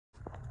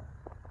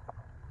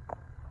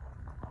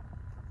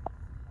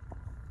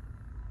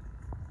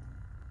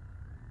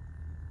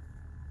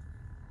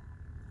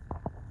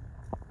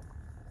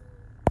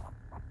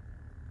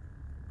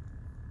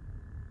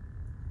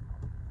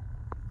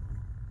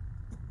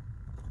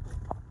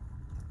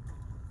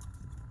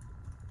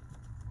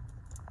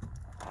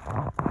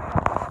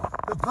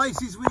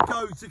places we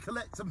go to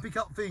collect and pick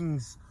up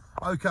things.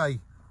 Okay,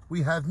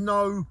 we have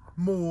no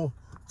more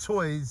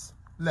toys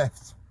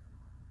left.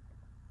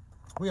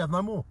 We have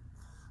no more.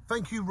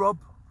 Thank you, Rob,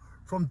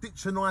 from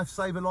Ditch a Knife,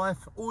 Save a Life.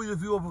 All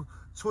of your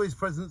toys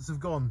presents have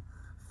gone.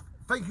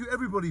 Thank you,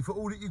 everybody, for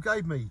all that you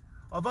gave me.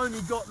 I've only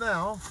got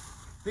now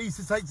these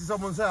to take to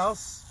someone's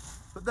house,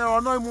 but there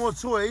are no more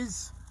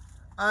toys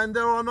and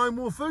there are no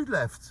more food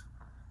left.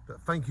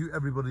 But thank you,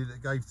 everybody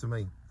that gave to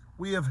me.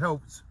 We have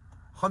helped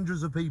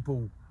hundreds of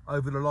people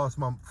over the last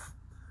month.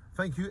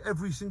 Thank you,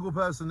 every single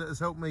person that has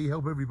helped me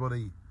help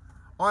everybody.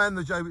 I am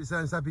the J Whit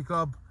Sounds Happy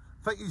Club.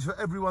 Thank you for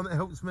everyone that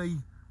helps me.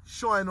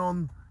 Shine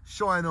on,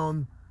 shine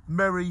on.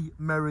 Merry,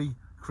 Merry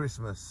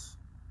Christmas.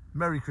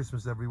 Merry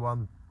Christmas,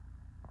 everyone.